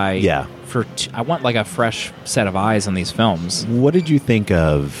with that guy. Yeah. I want like a fresh set of eyes on these films. What did you think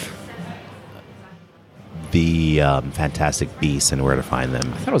of the Fantastic Beasts and Where to Find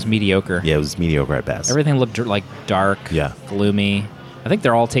Them? I thought it was mediocre. Yeah, it was mediocre at best. Everything looked like dark, Yeah. gloomy. I think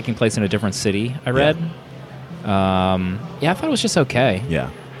they're all taking place in a different city. I read. I thought it was just okay. Yeah.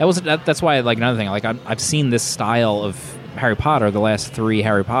 That's why like another thing. Like I've seen this style of Harry Potter, the last 3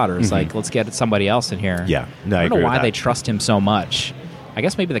 Harry Potters. Like let's get somebody else in here. Yeah. No, I don't agree know with why that. they trust him so much. I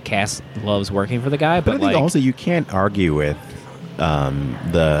guess maybe the cast loves working for the guy, But but I think like also you can't argue with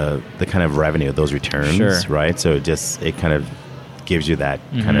the kind of revenue, those returns, Sure. right? So it kind of gives you that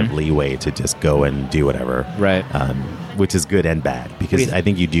kind of leeway to just go and do whatever, Right. Which is good and bad because do you I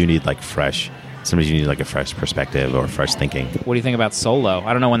think you do need like sometimes you need like a fresh perspective or fresh thinking. What do you think about Solo?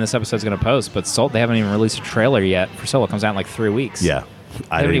 I don't know when this episode's going to post, but they haven't even released a trailer yet for Solo. It comes out in like 3 weeks. Yeah,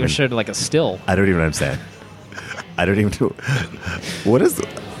 They haven't even showed like a still. I don't even understand. I don't even know what is.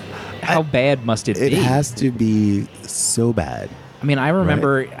 How bad must it It be? has to be so bad. I mean, I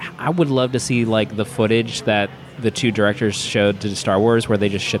remember I would love to see like the footage that the 2 directors showed to Star Wars where they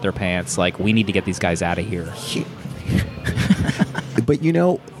just shit their pants. Like, we need to get these guys out of here. But you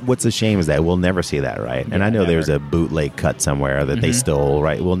know what's a shame is that we'll never see that, right? And Yeah, I know there's never. a bootleg cut somewhere that they stole,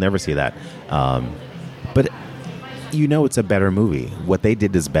 right? We'll never see that. But you know it's a better movie. What they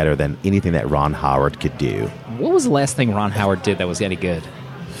did is better than anything that Ron Howard could do. What was the last thing Ron Howard did that was any good?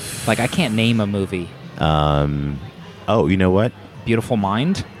 Like, I can't name a movie. Oh, you know what? Beautiful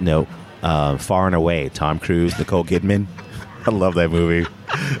Mind? No. Far and Away, Tom Cruise, Nicole Kidman. I love that movie.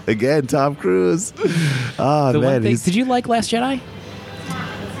 Again, Tom Cruise. Oh, The man. one thing, did you like Last Jedi?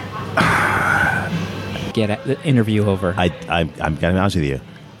 Get the interview over. I'm going to be honest with you.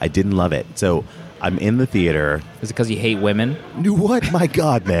 I didn't love it. So I'm in the theater. Is it because you hate women? What? My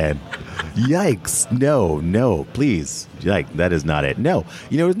God, man. Yikes. No, please. That is not it. No.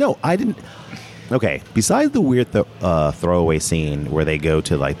 No, I didn't. Okay, besides the weird throwaway scene where they go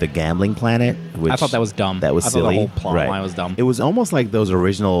to like the gambling planet, which I thought that was dumb. That was I thought silly. the whole plot line was dumb. It was almost like those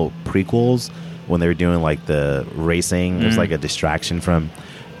original prequels when they were doing like the racing. It was like a distraction from,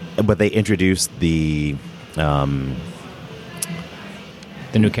 but they introduced the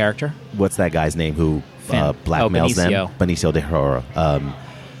new character? what's that guy's name who Finn. blackmails them? Benicio. Benicio del Toro.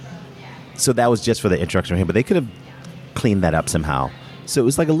 So that was just for the introduction of him, but they could have cleaned that up somehow. So it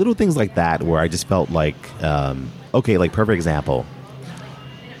was like a little things like that where I just felt like, okay, like perfect example.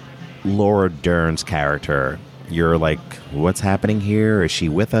 Laura Dern's character, you're like, what's happening here? Is she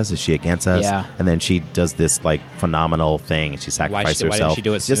with us? Is she against us? Yeah. And then she does this like phenomenal thing and she sacrifices why didn't herself. she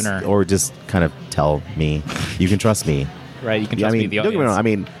do it sooner? Or just kind of tell me, you can trust me. Right, you can Yeah, trust I me, mean, the don't get me wrong.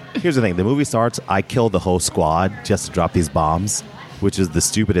 audience. I mean, here's the thing. The movie starts, I killed the whole squad just to drop these bombs, which is the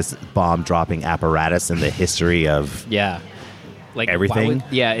stupidest bomb-dropping apparatus in the history of... Yeah. Like why Everything?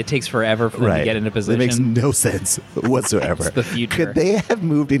 it takes forever for them to get into position. It makes no sense whatsoever. It's the future. Could they have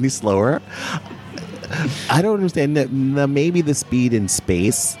moved any slower? I don't understand. Maybe the speed in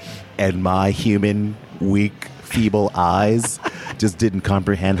space and my human, weak, feeble eyes just didn't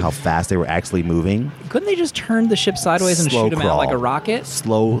comprehend how fast they were actually moving. Couldn't they just turn the ship sideways and Slow shoot him out crawl. like a rocket?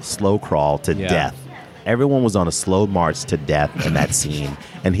 Slow crawl to Yeah. death. Everyone was on a slow march to death in that scene,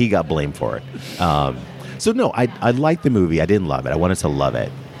 and he got blamed for it. So no, I liked the movie. I didn't love it. I wanted to love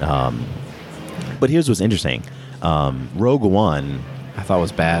it. But here's what's interesting. Rogue One. I thought it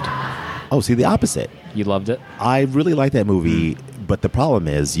was bad. Oh, see, the opposite. You loved it? I really like that movie, but the problem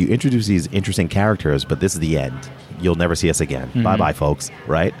is you introduce these interesting characters, but this is the end. You'll never see us again. Bye-bye, folks,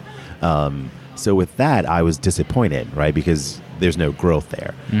 right? So with that, I was disappointed, right? Because there's no growth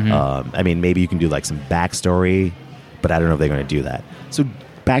there. I mean, maybe you can do like some backstory, but I don't know if they're going to do that. So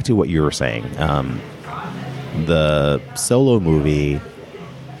back to what you were saying. The Solo movie,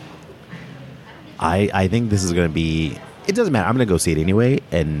 I think this is going to be... It doesn't matter. I'm going to go see it anyway,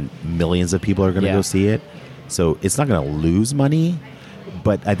 and millions of people are going to go see it. So it's not going to lose money,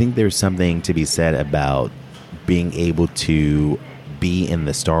 but I think there's something to be said about being able to be in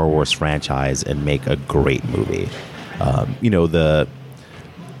the Star Wars franchise and make a great movie.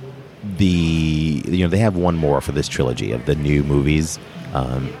 They have one more for this trilogy of the new movies,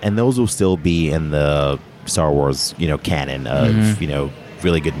 and those will still be in the Star Wars, canon of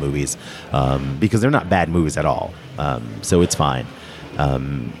really good movies, because they're not bad movies at all. So it's fine.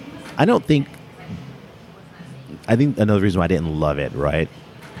 I think another reason why I didn't love it, right?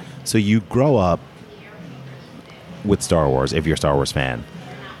 So you grow up with Star Wars, if you're a Star Wars fan,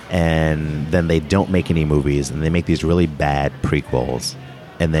 and then they don't make any movies, and they make these really bad prequels,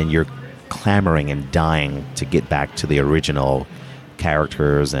 and then you're clamoring and dying to get back to the original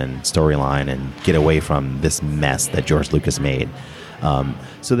characters and storyline and get away from this mess that George Lucas made.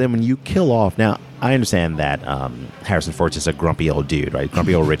 So then when you kill off, now I understand that Harrison Ford's just a grumpy old dude, right?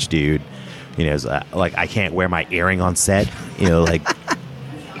 Grumpy old rich dude. You know, like, I can't wear my earring on set, you know, like.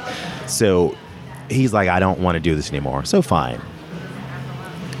 So he's like, I don't want to do this anymore. So fine.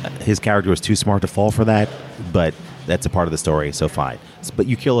 His character was too smart to fall for that, but that's a part of the story, so fine. But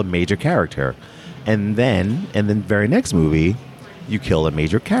you kill a major character. And then very next movie, you kill a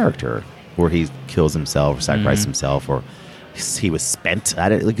major character where he kills himself or sacrifices himself, or he was spent.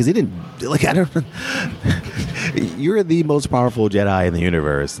 Because he didn't, like, I don't. You're the most powerful Jedi in the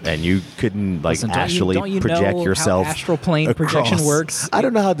universe, and you couldn't, like, astrally project yourself. How astral plane across. projection works? I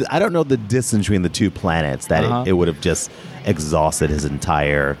don't know I don't know the distance between the two planets that it would have just exhausted his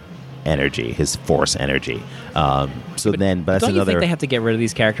entire energy, his force energy. But that's don't another. You think they have to get rid of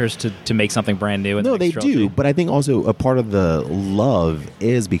these characters to make something brand new? No, they do. But I think also a part of the love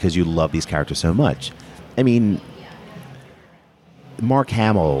is because you love these characters so much. I mean, Mark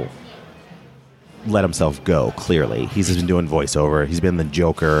Hamill let himself go. Clearly, he's been doing voiceover. He's been the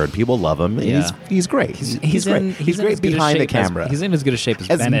Joker, and people love him. Yeah. He's great. He's great. He's great behind the camera. He's in as good a shape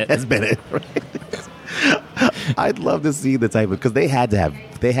as Bennett. As Bennett. Right? I'd love to see the type of, because they had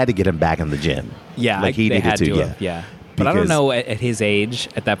to get him back in the gym. Yeah, like he they needed had to. Yeah. But I don't know at his age,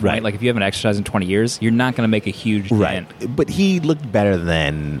 at that point, Right. like if you haven't exercised in 20 years, you're not going to make a huge dent But he looked better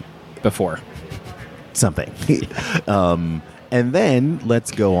than before. something. And then let's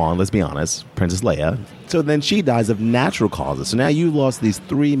go on. Let's be honest, Princess Leia. So then she dies of natural causes. So now you lost these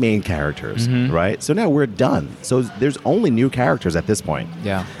three main characters, right? So now we're done. So there's only new characters at this point.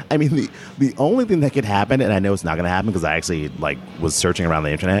 Yeah. I mean, the only thing that could happen, and I know it's not going to happen because I actually was searching around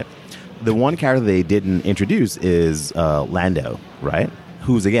the internet. The one character they didn't introduce is Lando, right?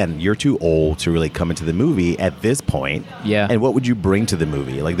 Who's, again, you're too old to really come into the movie at this point. Yeah. And what would you bring to the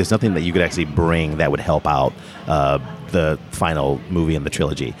movie? Like, there's nothing that you could actually bring that would help out the final movie in the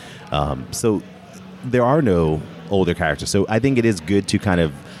trilogy. So there are no older characters. So I think it is good to kind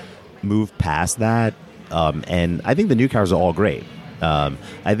of move past that. And I think the new characters are all great.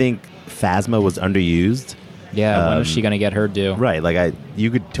 I think Phasma was underused. Yeah, when is she going to get her due? Right, like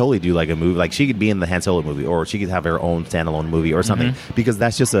you could totally do like a movie, like she could be in the Han Solo movie, or she could have her own standalone movie or something, because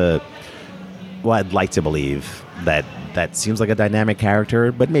that's just I'd like to believe that seems like a dynamic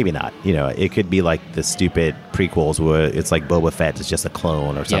character, but maybe not. You know, it could be like the stupid prequels where it's like Boba Fett is just a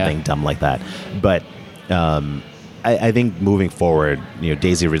clone or something dumb like that. But I think moving forward, you know,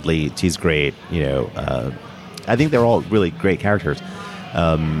 Daisy Ridley, she's great. You know, I think they're all really great characters.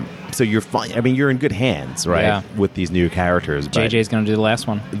 So you're fine. I mean, you're in good hands, right? Yeah. With these new characters. But JJ's going to do the last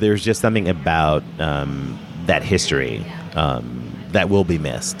one. there's just something about that history that will be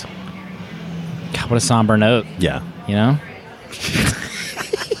missed. God, what a somber note. Yeah. You know?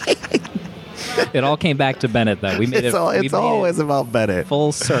 It all came back to Bennett, though. We made It's always about Bennett.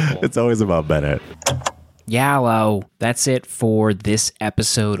 full circle. It's always about Bennett. Yallo. That's it for this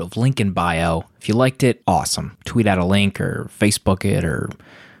episode of Link in Bio. If you liked it, awesome. Tweet out a link or Facebook it or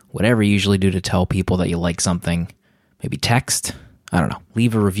whatever you usually do to tell people that you like something. Maybe text. I don't know.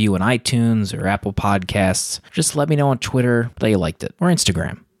 Leave a review on iTunes or Apple Podcasts. Just let me know on Twitter that you liked it. Or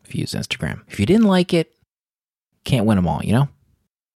Instagram, if you use Instagram. If you didn't like it, can't win them all, you know?